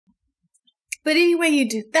But anyway, you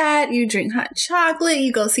do that. You drink hot chocolate.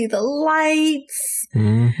 You go see the lights.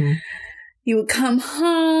 Mm-hmm. You would come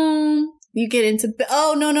home. You get into bed.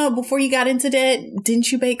 Oh, no. Before you got into bed,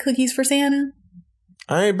 didn't you bake cookies for Santa?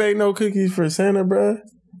 I ain't baked no cookies for Santa, bruh.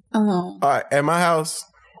 Oh. All right, at my house,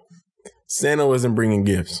 Santa wasn't bringing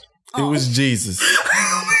gifts. It was Jesus.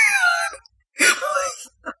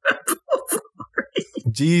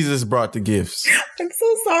 Jesus brought the gifts. I'm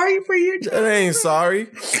so sorry for your child. That ain't sorry.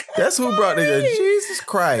 That's who brought the gifts. Jesus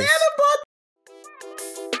Christ.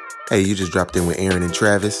 Hey, you just dropped in with Aaron and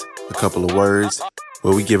Travis. A couple of words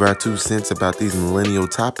where we give our 2 cents about these millennial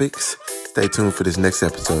topics. Stay tuned for this next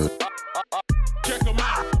episode. Check them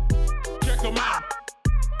out. Check them out.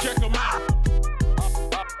 Check them out.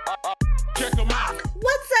 Check them out.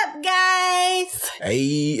 What's up, guys?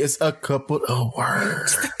 Hey, it's a couple of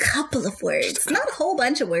words. Just a couple of words. Not a whole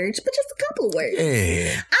bunch of words, but just a couple of words.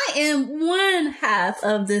 Yeah. I am one half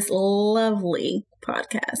of this lovely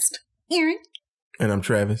podcast. Aaron. And I'm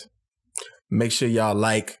Travis. Make sure y'all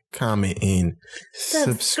like, comment, and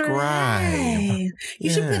subscribe. You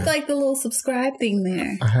should put like the little subscribe thing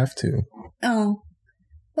there. I have to. Oh.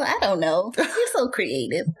 Well, I don't know. You're so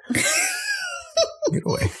creative. Get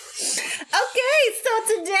away. Okay, so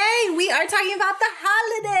today we are talking about the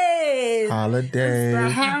holidays. Holiday. The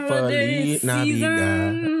holiday Feliz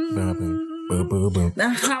Navidad. season. Boom, boom, boom. The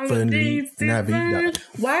holiday Feliz Navidad.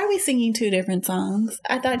 Why are we singing 2 different songs?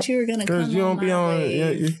 I thought you were going to come on Because you don't be on,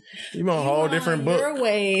 you on a whole different book. Your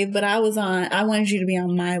wave, but I wanted you to be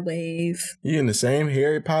on my wave. You in the same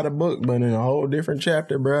Harry Potter book, but in a whole different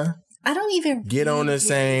chapter, bruh. I don't even Get on the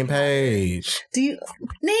same page. Do you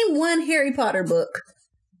name one Harry Potter book?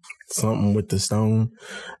 Something with the stone.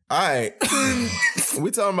 All right. We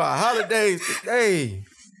talking about holidays today.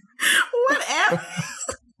 Whatever.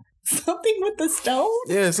 Something with the stone?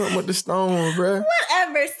 Yeah, something with the stone, bruh.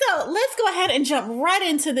 Whatever. So let's go ahead and jump right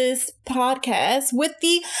into this podcast with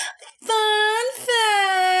the fun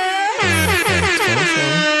facts.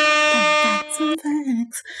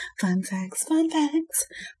 Fun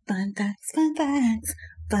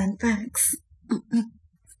facts.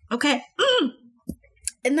 Okay.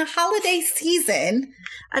 In the holiday season,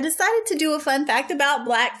 I decided to do a fun fact about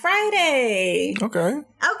Black Friday. Okay.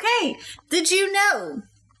 Okay. Did you know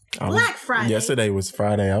Black Friday? Yesterday was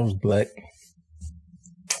Friday. I was black.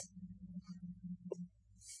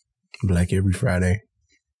 Black every Friday.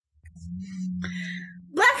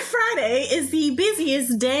 Black Friday is the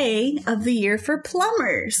busiest day of the year for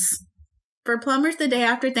plumbers. For plumbers, the day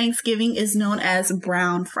after Thanksgiving is known as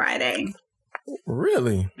Brown Friday.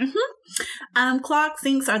 Really? Clog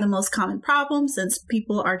sinks are the most common problem since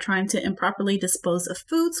people are trying to improperly dispose of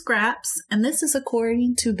food scraps, and this is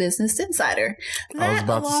according to Business Insider. I was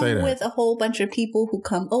about to say that. With a whole bunch of people who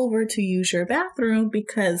come over to use your bathroom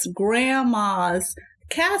because grandma's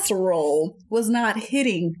casserole was not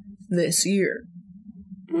hitting this year.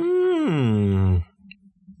 That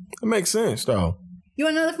makes sense, though. You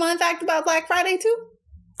want another fun fact about Black Friday, too?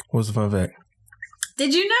 What's the fun fact?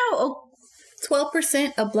 Did you know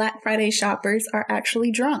 12% of Black Friday shoppers are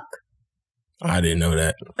actually drunk? I didn't know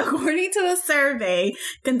that. According to a survey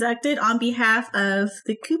conducted on behalf of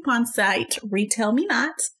the coupon site Retail Me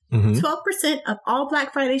Not, 12% of all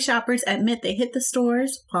Black Friday shoppers admit they hit the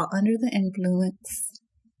stores while under the influence.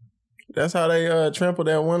 That's how they trampled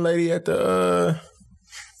that one lady at the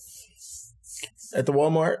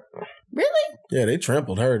Walmart. Really? Yeah, they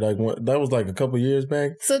trampled her. That was like a couple years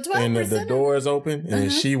back. So 12%. And the doors open,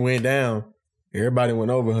 and she went down. Everybody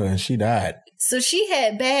went over her, and she died. So she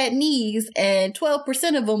had bad knees, and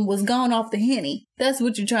 12% of them was gone off the Henny. That's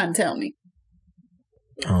what you're trying to tell me.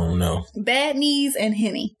 I don't know. Bad knees and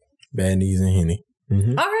Henny. Bad knees and Henny.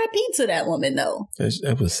 R.I.P. to that woman, though.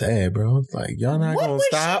 That was sad, bro. It's like, y'all not going to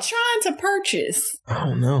stop? What was she trying to purchase? I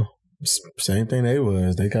don't know. Same thing they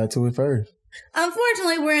was. They got to it first.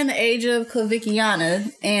 Unfortunately, we're in the age of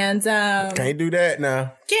Clavikiana, and can't do that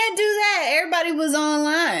now. Can't do that. Everybody was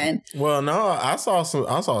online. Well, no, I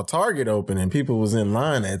saw Target open, and people was in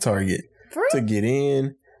line at Target to get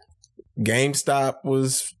in. GameStop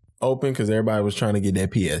was open because everybody was trying to get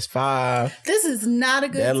that PS5. This is not a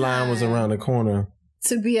good time. That line was around the corner.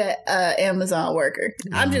 To be an Amazon worker.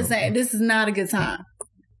 I'm just saying, this is not a good time.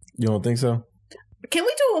 You don't think so? Can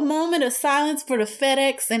we do a moment of silence for the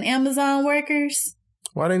FedEx and Amazon workers?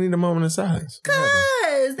 Why they need a moment of silence?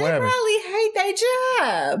 Because they probably hate their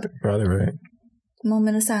job. Probably right.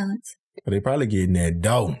 Moment of silence. But they probably getting that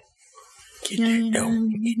dough. Get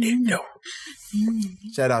that dough.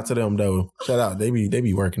 Shout out to them, though. Shout out. They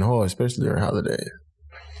be working hard, especially during holidays.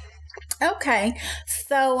 Okay.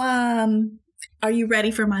 So, are you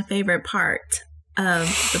ready for my favorite part of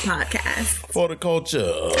the podcast. For the culture.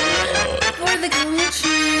 For the culture.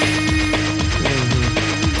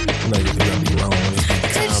 No, you're gonna be wrong.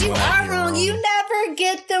 Because you are wrong. You never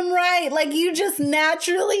get them right. Like, you just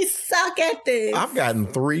naturally suck at this. I've gotten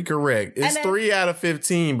 3 correct. It's 3 out of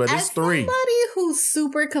 15, but it's 3. As somebody who's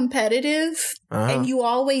super competitive and you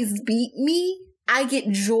always beat me, I get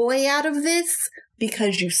joy out of this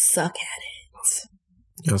because you suck at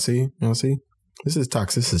it. Y'all see? This is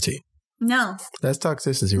toxicity. No. That's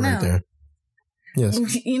toxicity right there. Yes.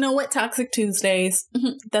 You know what? Toxic Tuesdays.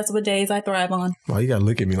 That's what days I thrive on. Why you gotta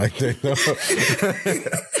look at me like that?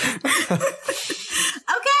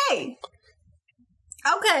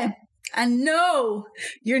 Okay. I know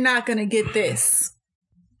you're not going to get this.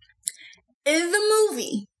 In the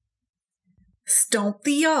movie Stomp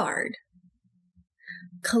the Yard,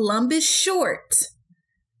 Columbus Short,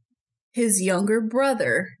 his younger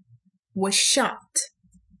brother, was shot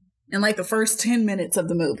in like the first 10 minutes of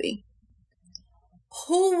the movie.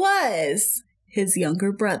 Who was his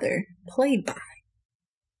younger brother played by?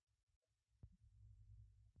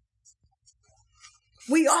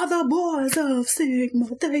 We are the boys of Sigma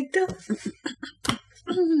Theta.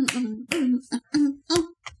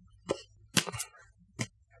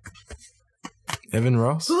 Evan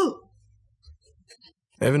Ross? Who?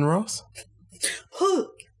 Evan Ross? Who?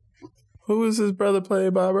 Who is his brother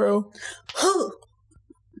played by, bro? Who?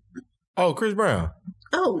 Oh, Chris Brown.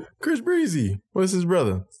 Oh. Chris Breezy. What's his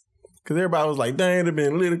brother? Because everybody was like, dang, it'd have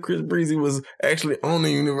been lit if Chris Breezy was actually on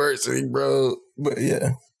the university, bro. But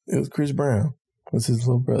yeah, it was Chris Brown. Was his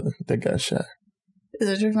little brother that got shot. Is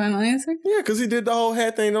that your final answer? Yeah, because he did the whole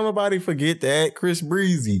hat thing. Don't nobody forget that. Chris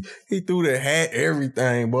Breezy. He threw the hat,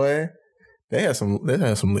 everything, boy. They had some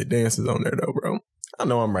lit dances on there, though, bro. I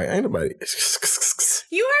know I'm right. Ain't nobody.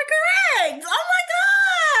 You are correct. Oh my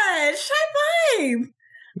gosh. High five.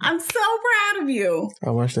 I'm so proud of you. I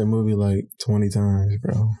watched that movie like 20 times,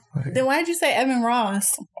 bro. Like, then why'd you say Evan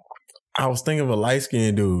Ross? I was thinking of a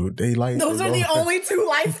light-skinned dude. Those are the only 2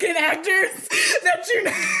 light-skinned actors that you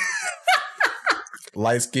know.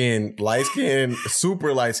 light-skinned,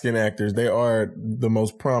 super light-skinned actors. They are the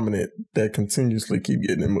most prominent that continuously keep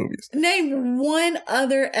getting in movies. Name one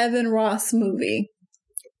other Evan Ross movie.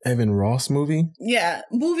 Evan Ross movie? Yeah,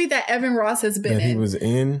 movie that Evan Ross has been in. That he was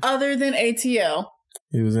in? Other than ATL.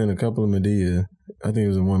 He was in a couple of Medea. I think it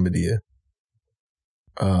was in one Medea.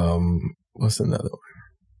 What's another one?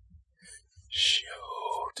 Shoot.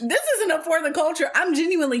 This isn't a For the Culture. I'm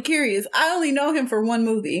genuinely curious. I only know him for one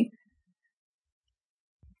movie.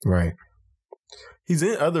 Right. He's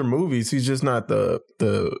in other movies. He's just not the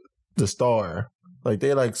star. Like,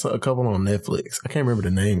 they like a couple on Netflix. I can't remember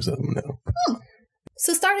the names of them now.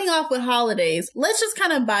 So starting off with holidays, let's just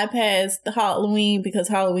kind of bypass the Halloween because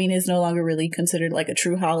Halloween is no longer really considered like a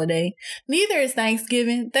true holiday. Neither is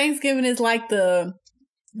Thanksgiving. Thanksgiving is like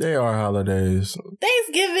They are holidays.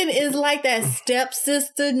 Thanksgiving is like that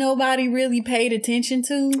stepsister nobody really paid attention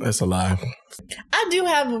to. That's a lie. I do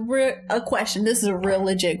have a question. This is a real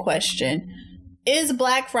legit question. Is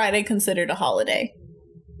Black Friday considered a holiday?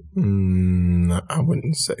 I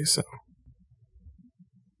wouldn't say so.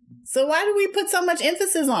 So why do we put so much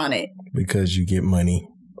emphasis on it? Because you get money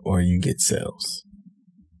or you get sales.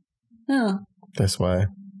 Huh. That's why.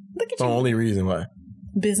 Look at the you. Only reason why.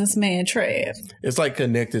 Businessman Trav. It's like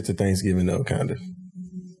connected to Thanksgiving though, kind of.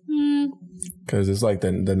 Because it's like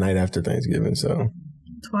the night after Thanksgiving, so.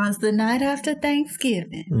 'Twas the night after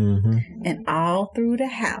Thanksgiving. And all through the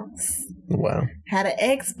house. Wow. Had an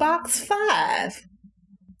Xbox 5.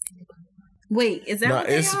 Wait, is that what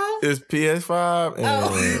they all? It's PS5. And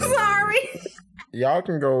oh, sorry. Y'all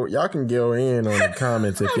can go in on the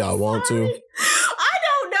comments if y'all want to. I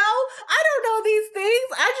don't know these things.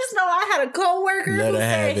 I just know I had a coworker who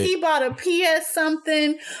said he bought a PS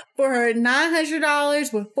something for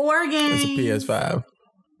 $900 with 4 games. It's a PS5.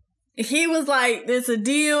 He was like, "It's a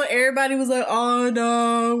deal." Everybody was like, "Oh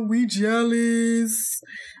no, we jealous."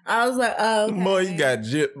 I was like, "Oh, okay." Boy, you got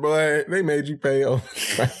gypped, boy. They made you pay on.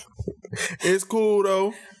 It's cool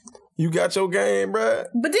though. You got your game, bruh.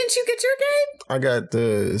 But didn't you get your game? I got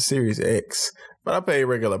the Series X, but I paid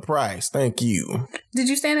regular price. Thank you. Did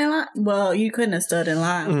you stand in line? Well, you couldn't have stood in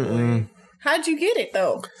line. How'd you get it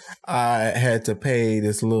though? I had to pay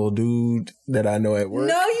this little dude that I know at work.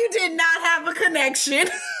 No, you did not have a connection.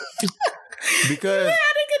 Because you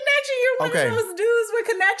had a connection. You're one of those dudes with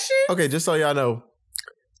connections. Okay, just so y'all know,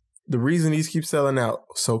 the reason these keep selling out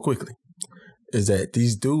so quickly is that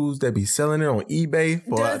these dudes that be selling it on eBay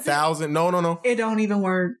for $1,000. No. It don't even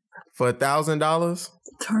work. For $1,000.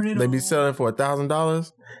 Turn it on. They be selling for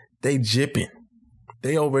 $1,000. They jipping.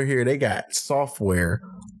 They over here, they got software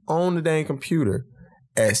on the dang computer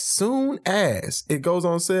As soon as it goes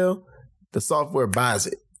on sale, the software buys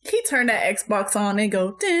it. He turned that Xbox on and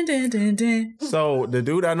go, dun, dun, dun, dun. So the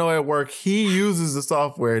dude I know at work, he uses the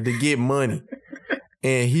software to get money.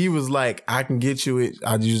 And he was like, I can get you it.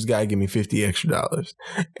 I just got to give me $50 extra.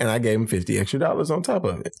 And I gave him $50 extra on top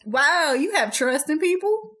of it. Wow, you have trust in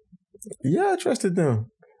people? Yeah, I trusted them.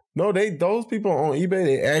 No, those people on eBay,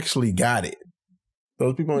 they actually got it.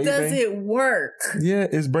 Those people on eBay. Does it work? Yeah,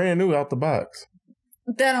 it's brand new out the box.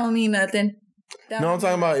 That don't mean nothing. No, I'm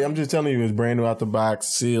talking about, I'm just telling you, it's brand new out the box,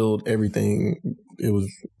 sealed, everything. It was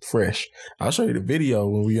fresh. I'll show you the video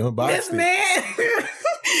when we unboxed this it. Man,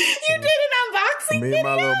 you did an unboxing Me and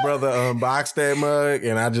my little brother unboxed that mug,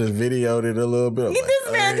 and I just videoed it a little bit.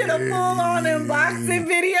 This man did a full-on unboxing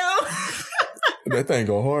video. That thing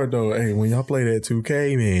go hard, though. Hey, when y'all play that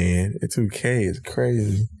 2K, man, that 2K is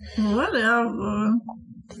crazy. Whatever.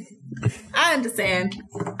 I understand.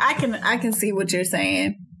 I can see what you're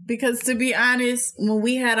saying. Because to be honest, when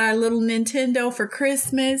we had our little Nintendo for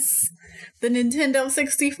Christmas, the Nintendo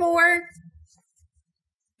 64,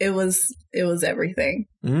 it was everything.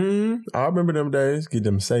 I remember them days. Get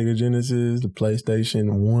them Sega Genesis, the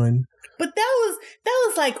PlayStation 1. But that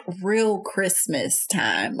was like real Christmas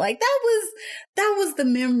time. Like that was the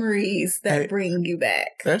memories that bring you back.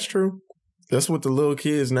 That's true. That's what the little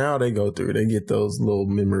kids now they go through. They get those little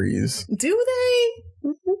memories. Do they?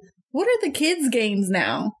 Mm-hmm. What are the kids' games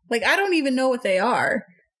now? Like, I don't even know what they are.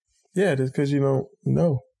 Yeah, that's because you don't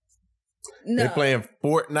know. No. They playing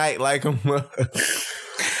Fortnite like them.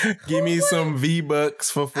 Give me some V-Bucks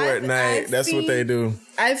for Fortnite. That's what they do.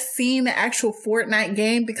 I've seen the actual Fortnite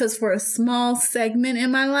game because for a small segment in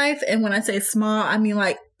my life, and when I say small, I mean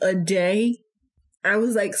like a day, I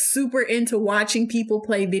was like super into watching people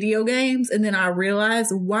play video games. And then I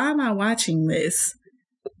realized, why am I watching this?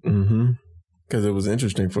 Mm-hmm. Because it was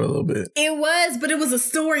interesting for a little bit. It was, but it was a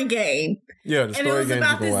story game. Yeah, the story game. And it was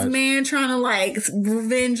about this man trying to like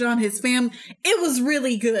revenge on his family. It was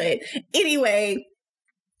really good. Anyway,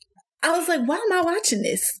 I was like, why am I watching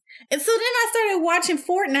this? And so then I started watching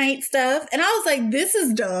Fortnite stuff, and I was like, this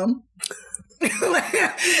is dumb. And then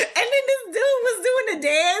this dude was doing the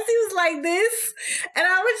dance. He was like this. And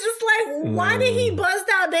I was just like, why did he bust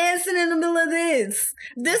out dancing in the middle of this?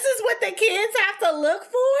 This is what the kids have to look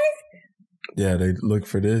for? Yeah, they look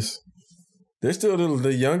for this. There's still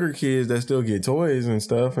the younger kids that still get toys and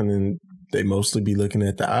stuff, and then they mostly be looking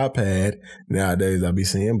at the iPad nowadays, I be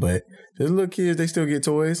seeing, but there's little kids, they still get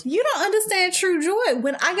toys. You don't understand true joy.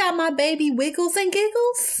 When I got my baby Wiggles and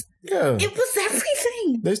Giggles, yeah, it was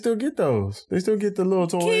everything. They still get those. They still get the little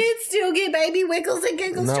toys. Kids still get baby Wiggles and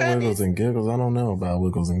Giggles. Not Wiggles and Giggles. I don't know about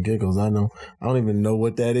Wiggles and Giggles. I don't even know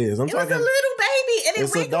what that is. It was a little baby, and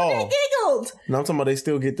it wiggled and giggled. No, I'm talking about they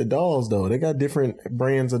still get the dolls, though. They got different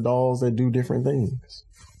brands of dolls that do different things.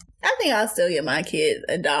 I think I'll still get my kid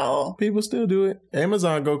a doll. People still do it.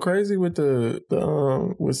 Amazon go crazy with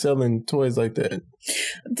with selling toys like that.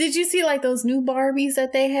 Did you see like those new Barbies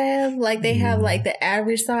that they have? Like they have like the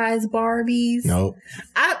average size Barbies. Nope.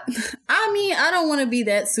 I mean, I don't want to be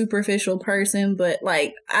that superficial person, but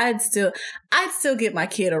like I'd still get my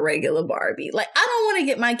kid a regular Barbie. Like I don't want to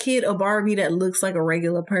get my kid a Barbie that looks like a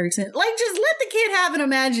regular person. Like just let the kid have an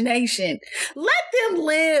imagination. Let them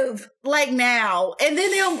live like now, and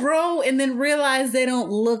then they'll grow and then realize they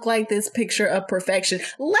don't look like this picture of perfection.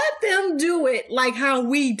 Let them do it like how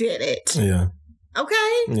we did it. Yeah.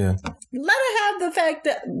 Okay? Yeah. Let her have the fact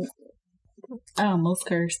that I almost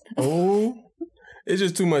cursed. Oh, it's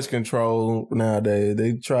just too much control nowadays.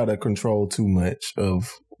 They try to control too much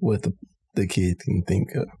of what the kid can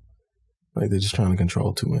think of. Like they're just trying to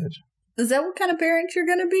control too much. Is that what kind of parent you're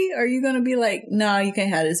going to be? Or are you going to be like, no, you can't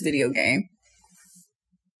have this video game?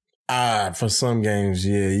 For some games,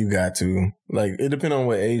 yeah, you got to. Like, it depends on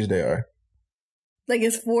what age they are. Like,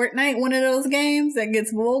 is Fortnite one of those games that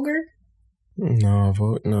gets vulgar? No,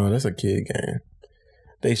 that's a kid game.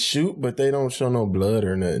 They shoot, but they don't show no blood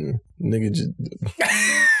or nothing. Nigga just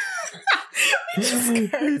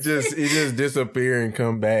he just disappear and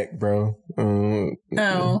come back, bro.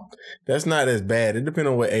 No, that's not as bad. It depends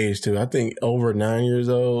on what age too. I think over 9 years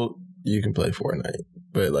old you can play Fortnite,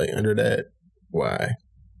 but like under that, why?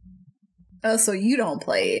 Oh, so you don't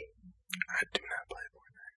play it? I do not play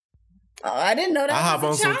Fortnite. Oh, I didn't know that. I hop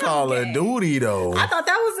on some Call of Duty though. I thought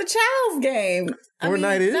that was a child's game.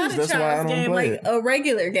 Fortnite is. That's why I don't play it. Like a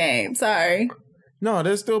regular game. Sorry. No,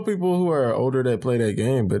 there's still people who are older that play that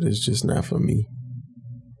game, but it's just not for me.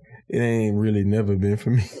 It ain't really never been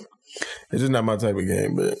for me. It's just not my type of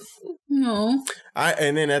game, but no.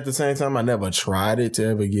 And then at the same time, I never tried it to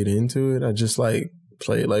ever get into it. I just like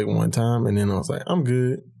played like one time, and then I was like, I'm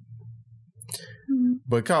good.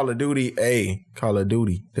 But Call of Duty, Call of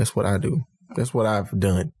Duty. That's what I do. That's what I've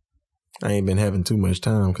done. I ain't been having too much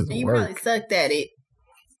time because of You work. probably sucked at it.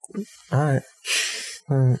 All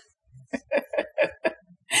right.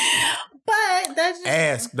 But that's just...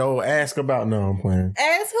 Ask about... No, I'm playing.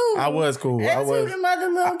 Ask who? I was cool. Ask who them other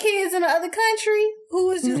little kids in the other country who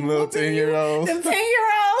was just little whooping 10-year-olds. Them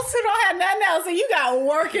 10-year-olds who don't have nothing else. So you got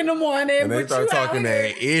work in the morning. And they start talking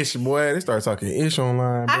that ish, boy. They start talking ish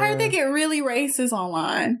online. I heard they get really racist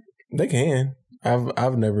online. They can.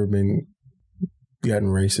 I've never been gotten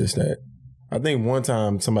racist at. I think one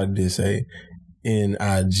time somebody did say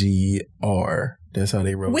N-I-G-R. That's how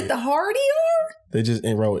they wrote With it. the hard ER? They just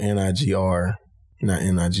wrote N-I-G-R. Not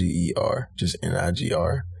N-I-G-E-R. Just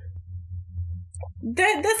N-I-G-R.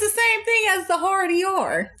 That's the same thing as the hard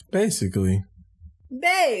ER. Basically.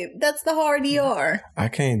 Babe, that's the hard ER. I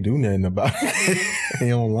can't do nothing about it.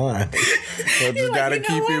 They online. So I just gotta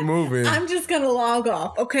keep it moving. I'm just gonna log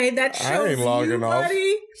off. Okay, that shows I ain't logging you, off.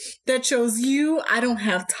 buddy. That shows you I don't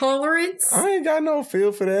have tolerance. I ain't got no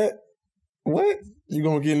feel for that. What? You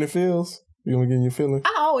gonna get in the feels? You gonna get in your feelings?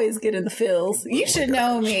 I always get in the feels. You should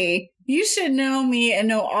know me. You should know me and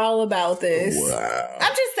know all about this. Wow.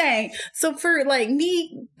 I'm just saying. So for like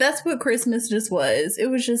me, that's what Christmas just was. It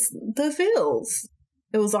was just the feels.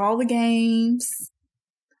 It was all the games.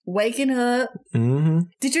 Waking up. Mm-hmm.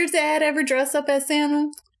 Did your dad ever dress up as Santa?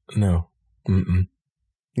 No. Mm-mm.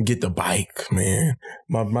 Get the bike, man.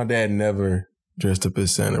 My dad never dressed up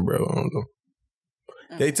as Santa, bro. I don't know.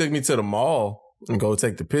 They took me to the mall and go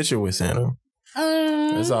take the picture with Santa.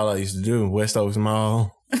 That's all I used to do. West Oaks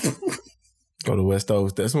Mall. Go to West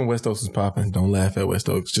Oaks. That's when West Oaks was popping. Don't laugh at West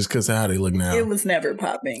Oaks just because of how they look now. It was never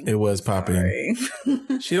popping. It was popping.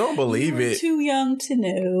 Sorry. She don't believe You're it. too young to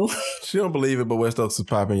know. She don't believe it, but West Oaks was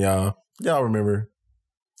popping, y'all. Y'all remember.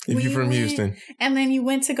 If you're from Houston. And then you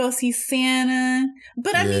went to go see Santa.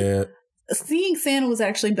 But I mean, Yeah. seeing Santa was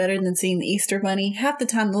actually better than seeing the Easter Bunny. Half the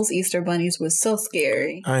time, those Easter Bunnies were so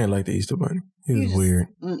scary. I ain't like the Easter Bunny. He was just- weird.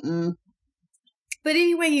 Mm-mm. But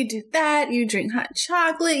anyway, you do that. You drink hot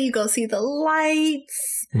chocolate. You go see the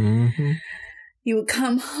lights. Mm-hmm. You would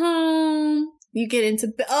come home. You get into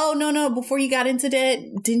bed. Oh, no. Before you got into that,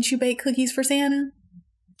 didn't you bake cookies for Santa?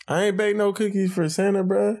 I ain't baked no cookies for Santa,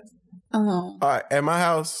 bruh. Oh. All right, at my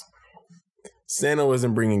house, Santa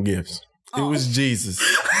wasn't bringing gifts. It was Jesus.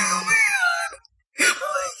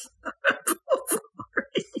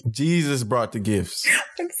 Jesus brought the gifts.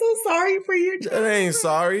 I'm so sorry for your That ain't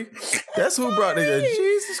sorry. That's who brought the gifts.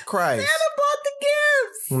 Jesus Christ. Santa bought the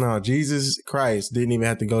gifts. No, Jesus Christ didn't even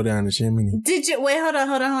have to go down the chimney. Did you wait? Hold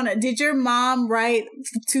on. Did your mom write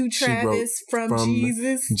to She wrote Travis from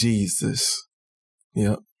Jesus? Jesus.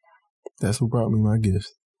 Yep. That's who brought me my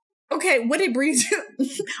gifts. Okay, what did bring you?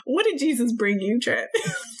 What did Jesus bring you, Travis?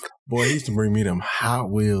 Boy, he used to bring me them Hot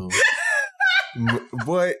Wheels.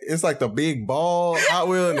 Boy, it's like the big ball Hot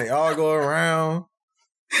Wheel and they all go around.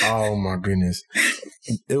 Oh my goodness.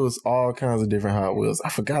 It was all kinds of different Hot Wheels. I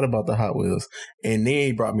forgot about the Hot Wheels. And then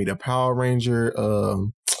he brought me the Power Ranger,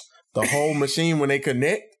 the whole machine when they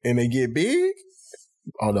connect and they get big.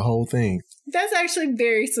 Oh, the whole thing. That's actually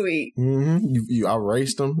very sweet. Mm-hmm. I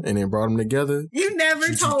raced them and then brought them together. You never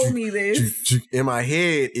told me this. In my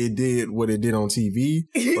head, it did what it did on TV,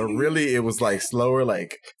 but really it was like slower,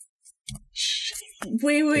 like.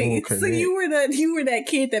 Wait. Oh, So you were that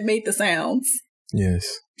kid that made the sounds. Yes.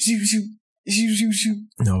 Shoo, shoo, shoo, shoo, shoo.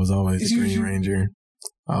 I was always the Green Ranger.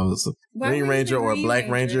 I was a Why Green were you Ranger the or Green Black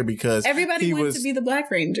Ranger because everybody he wanted was to be the Black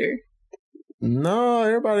Ranger. No,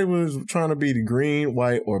 everybody was trying to be the green,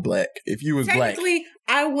 white, or black. If you was black, Technically,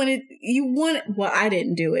 well, I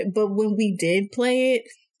didn't do it, but when we did play it,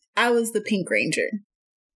 I was the Pink Ranger.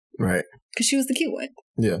 Right. Because she was the cute one.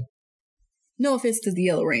 Yeah. No offense to the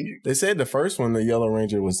Yellow Ranger. They said the first one, the Yellow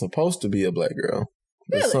Ranger, was supposed to be a black girl.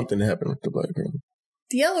 But Really? something happened with the black girl.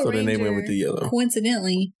 The Yellow Ranger, then they went with the yellow.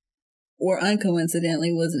 Coincidentally, or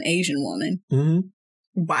uncoincidentally, was an Asian woman. Mm-hmm.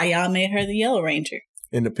 Why y'all made her the Yellow Ranger?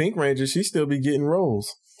 And the Pink Ranger, she still be getting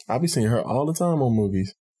roles. I be seeing her all the time on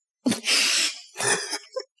movies.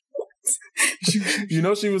 You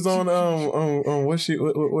know, she was on what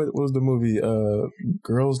was the movie?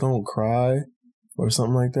 Girls Don't Cry or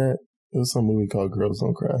something like that. It was some movie called Girls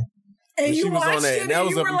Don't Cry. And But you she was watched on that. it, That and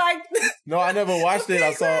was you a- were like, No, I never watched it.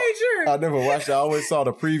 I never watched it. I always saw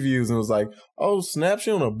the previews and was like, oh snap,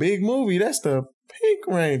 she on a big movie. That's the Pink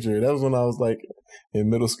Ranger. That was when I was like in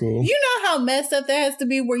middle school. you know how messed up that has to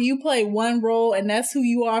be where you play one role and that's who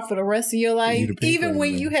you are for the rest of your life? You the Pink Even when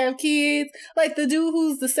Ranger. you have kids. Like the dude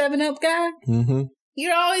who's the 7-Up guy. Mm-hmm.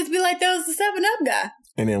 You'd always be like, that was the 7-Up guy.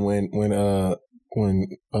 And then when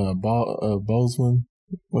Bozeman,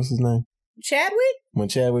 what's his name? Chadwick? When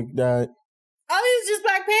Chadwick died. Oh, he was just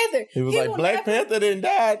Black Panther. He was like, Black Panther didn't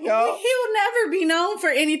die, y'all. He will never be known for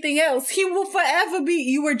anything else. He will forever be,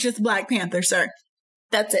 you were just Black Panther, sir.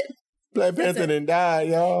 That's it. Black Panther didn't die,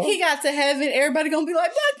 y'all. He got to heaven, everybody gonna be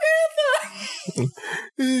like, Black Panther!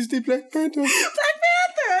 This is the Black Panther. Black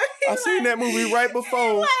Panther! I seen that movie right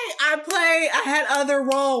before. I had other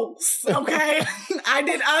roles, okay? I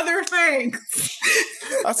did other things.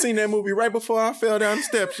 I seen that movie right before I fell down the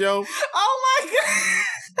steps, yo. Oh my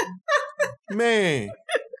God. Man.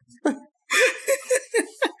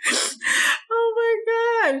 Oh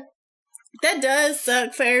my God. That does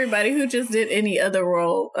suck for everybody who just did any other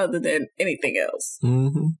role other than anything else.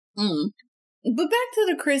 Mm-hmm. But back to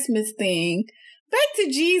the Christmas thing. Back to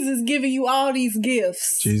Jesus giving you all these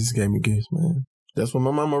gifts. Jesus gave me gifts, man. That's what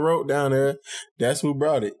my mama wrote down there. That's who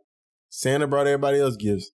brought it. Santa brought everybody else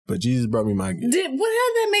gifts, but Jesus brought me my gift. How did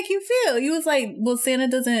that make you feel? You was like, well, Santa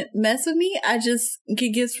doesn't mess with me. I just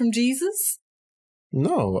get gifts from Jesus?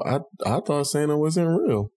 No, I thought Santa wasn't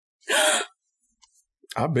real.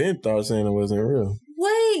 I been thought Santa wasn't real.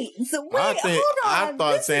 Hold on. I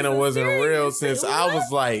thought Santa wasn't real since I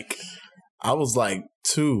was like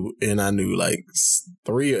 2 and I knew like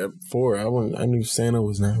 3 or 4. I knew Santa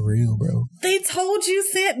was not real, bro. They told you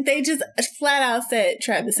Santa. They just flat out said,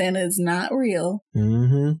 Travis, Santa is not real.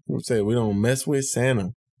 Mm-hmm. We said we don't mess with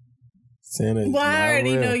Santa. Santa is not real. I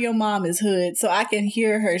already know your mom is hood, so I can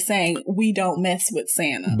hear her saying, we don't mess with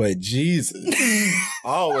Santa. But Jesus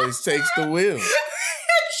always takes the wheel.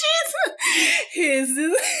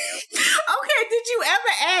 Okay, did you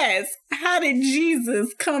ever ask, how did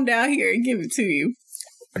Jesus come down here and give it to you?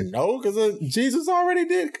 No, because Jesus already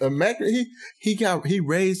did. He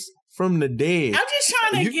raised from the dead. I'm just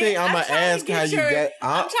trying to get.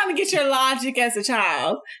 I'm trying to get your logic as a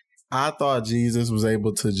child. I thought Jesus was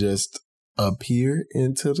able to just appear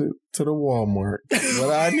into the Walmart.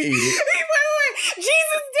 What I needed. Wait.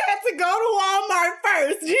 Jesus had to go to Walmart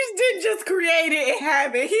first. Jesus didn't just create it and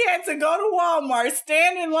have it. He had to go to Walmart,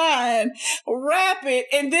 stand in line, wrap it,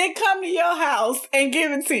 and then come to your house and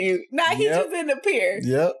give it to you. Now he just didn't appear.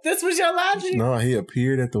 Yep. This was your logic? No, he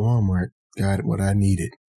appeared at the Walmart, got what I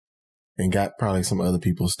needed, and got probably some other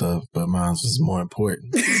people's stuff, but mine was more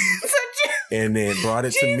important. And then brought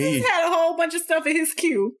it to me. Jesus had a whole bunch of stuff in his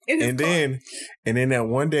queue. And then that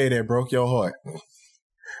one day that broke your heart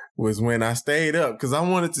was when I stayed up because I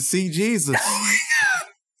wanted to see Jesus. Oh my God.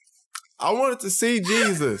 I wanted to see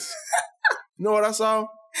Jesus. You know what I saw?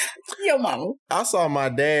 Your mama. I saw my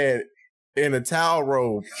dad in a towel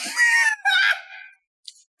robe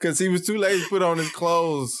because he was too lazy to put on his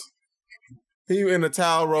clothes. He was in a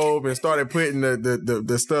towel robe and started putting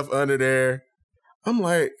the stuff under there. I'm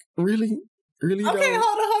like, really? Really? Okay,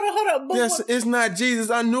 hold on. But yes, it's not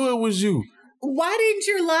Jesus. I knew it was you. Why didn't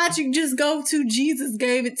your logic just go to Jesus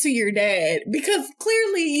gave it to your dad? Because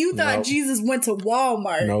clearly you thought Jesus went to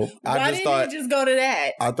Walmart. Nope. Why didn't you just go to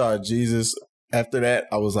that? I thought Jesus, after that,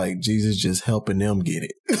 I was like, Jesus just helping them get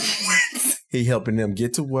it. He helping them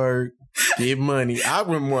get to work, get money. I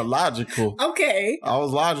went more logical. Okay. I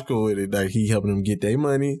was logical with it. Like he helping them get their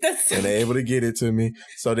money and they're able to get it to me.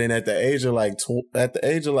 So then at the age of like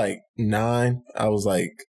 9, I was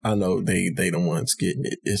like, I know they the ones getting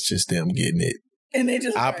it. It's just them getting it. And they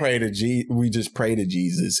just we just pray to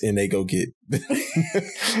Jesus and they go get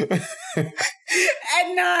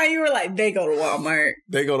At 9, you were like, they go to Walmart.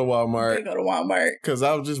 They go to Walmart. Because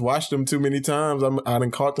I've just watched them too many times. I done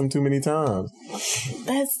caught them too many times.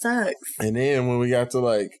 That sucks. And then when we got to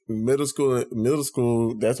like middle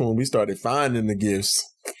school, that's when we started finding the gifts.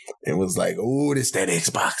 It was like, oh, this that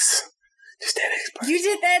Xbox. You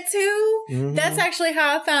did that too? Mm-hmm. That's actually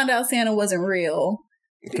how I found out Santa wasn't real.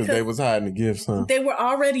 Because they was hiding the gifts, huh? They were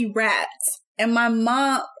already wrapped. And my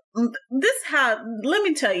mom, let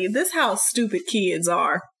me tell you, this is how stupid kids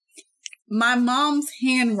are. My mom's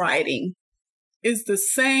handwriting is the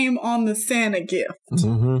same on the Santa gift.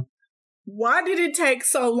 Mm-hmm. Why did it take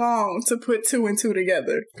so long to put 2 and 2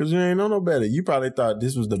 together? Because you ain't know no better. You probably thought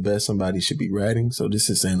this was the best somebody should be writing, so this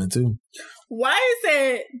is Santa too. Why is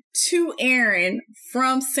it to Aaron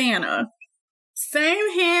from Santa?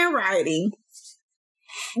 Same handwriting.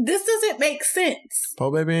 This doesn't make sense.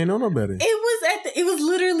 Poor baby ain't know no better. It was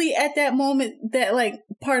literally at that moment that like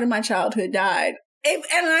part of my childhood died. And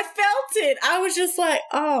I felt it. I was just like,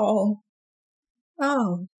 oh.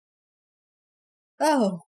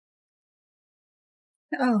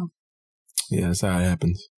 Yeah, that's how it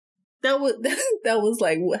happens. That was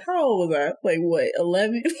like, how old was I? Like what,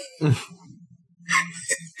 11?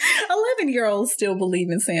 11-year-olds still believe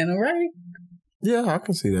in Santa, right? Yeah, I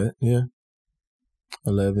can see that. Yeah.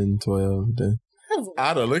 11, 12.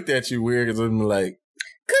 I'd have looked at you weird because I'm like,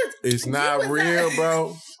 it's not real,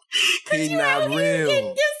 bro. He's not real. You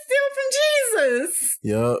can get steal from Jesus.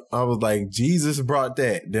 Yup. I was like, Jesus brought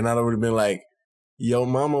that. Then I would have been like, yo,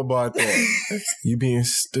 mama bought that. You being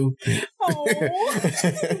stupid. Oh,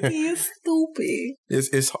 being stupid.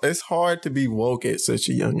 It's hard to be woke at such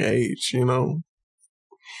a young age, you know?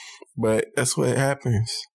 But that's what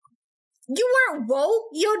happens. You weren't woke.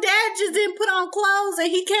 Your dad just didn't put on clothes and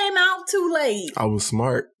he came out too late. I was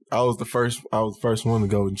smart. I was the first one to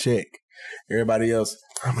go and check. Everybody else,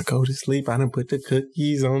 I'm gonna go to sleep. I done put the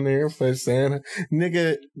cookies on there for Santa.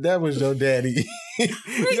 Nigga, that was your daddy.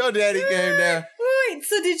 Your daddy came down. Wait,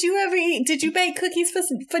 so did you bake cookies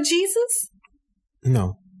for Jesus?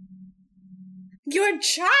 No. Your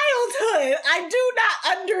childhood, I do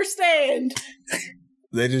not understand.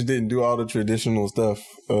 They just didn't do all the traditional stuff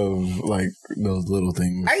of like those little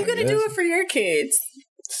things. Are you gonna do it for your kids?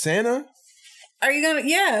 Santa? Are you gonna?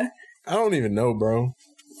 Yeah. I don't even know, bro.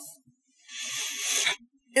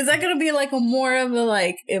 Is that gonna be like a more of a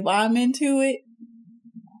like if I'm into it?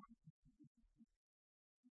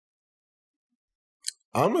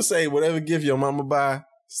 I'm gonna say whatever gift your mama buy,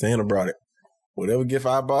 Santa brought it. Whatever gift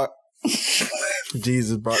I bought,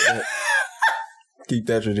 Jesus brought that. Keep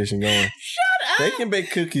that tradition going. Shut up. They can bake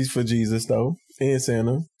cookies for Jesus though, and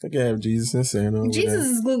Santa. They can have Jesus and Santa. Jesus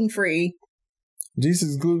is gluten free. Jesus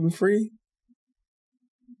is gluten free.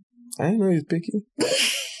 I didn't know he was picky.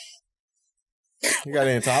 You got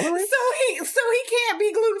intolerance? So he can't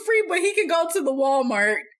be gluten free, but he can go to the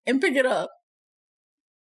Walmart and pick it up.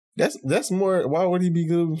 That's more. Why would he be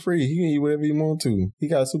gluten free? He can eat whatever he want to. He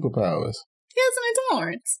got superpowers. He has an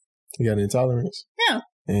intolerance. He got intolerance. Yeah.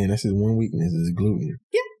 And that's his one weakness is gluten.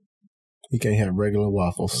 Yeah. He can't have regular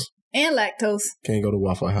waffles. And lactose. Can't go to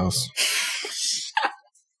Waffle House. I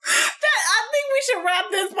think we should wrap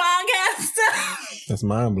this podcast up. That's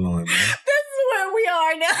mind blowing, man. This is where we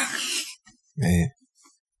are now. Man.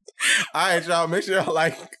 All right, y'all. Make sure y'all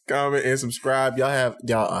like, comment, and subscribe.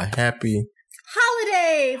 Y'all a happy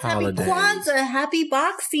holidays. Happy Kwanzaa. Happy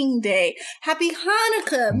Boxing Day. Happy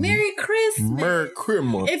Hanukkah. Merry Christmas. Merry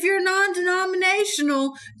Christmas. If you're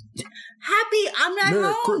non-denominational, happy I'm Not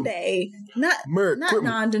Merry Home Day. Not Christmas.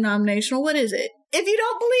 Non-denominational. What is it? If you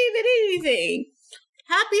don't believe in anything,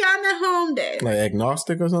 happy I'm Not Home Day. Like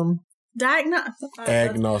agnostic or something? Agnostic.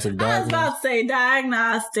 I was about to say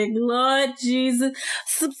diagnostic. Lord Jesus.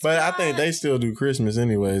 But I think they still do Christmas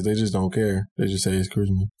anyways. They just don't care. They just say it's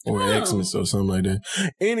Christmas or Xmas or something like that.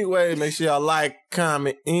 Anyway, make sure y'all like,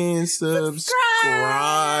 comment, and subscribe.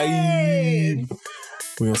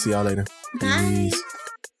 We're going to see y'all later. Bye. Peace.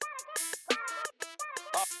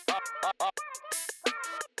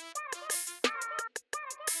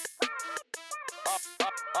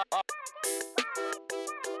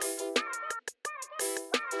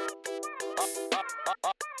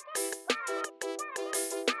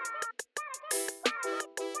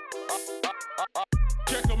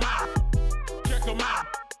 Check 'em out. Check 'em out.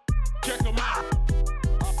 Check 'em out.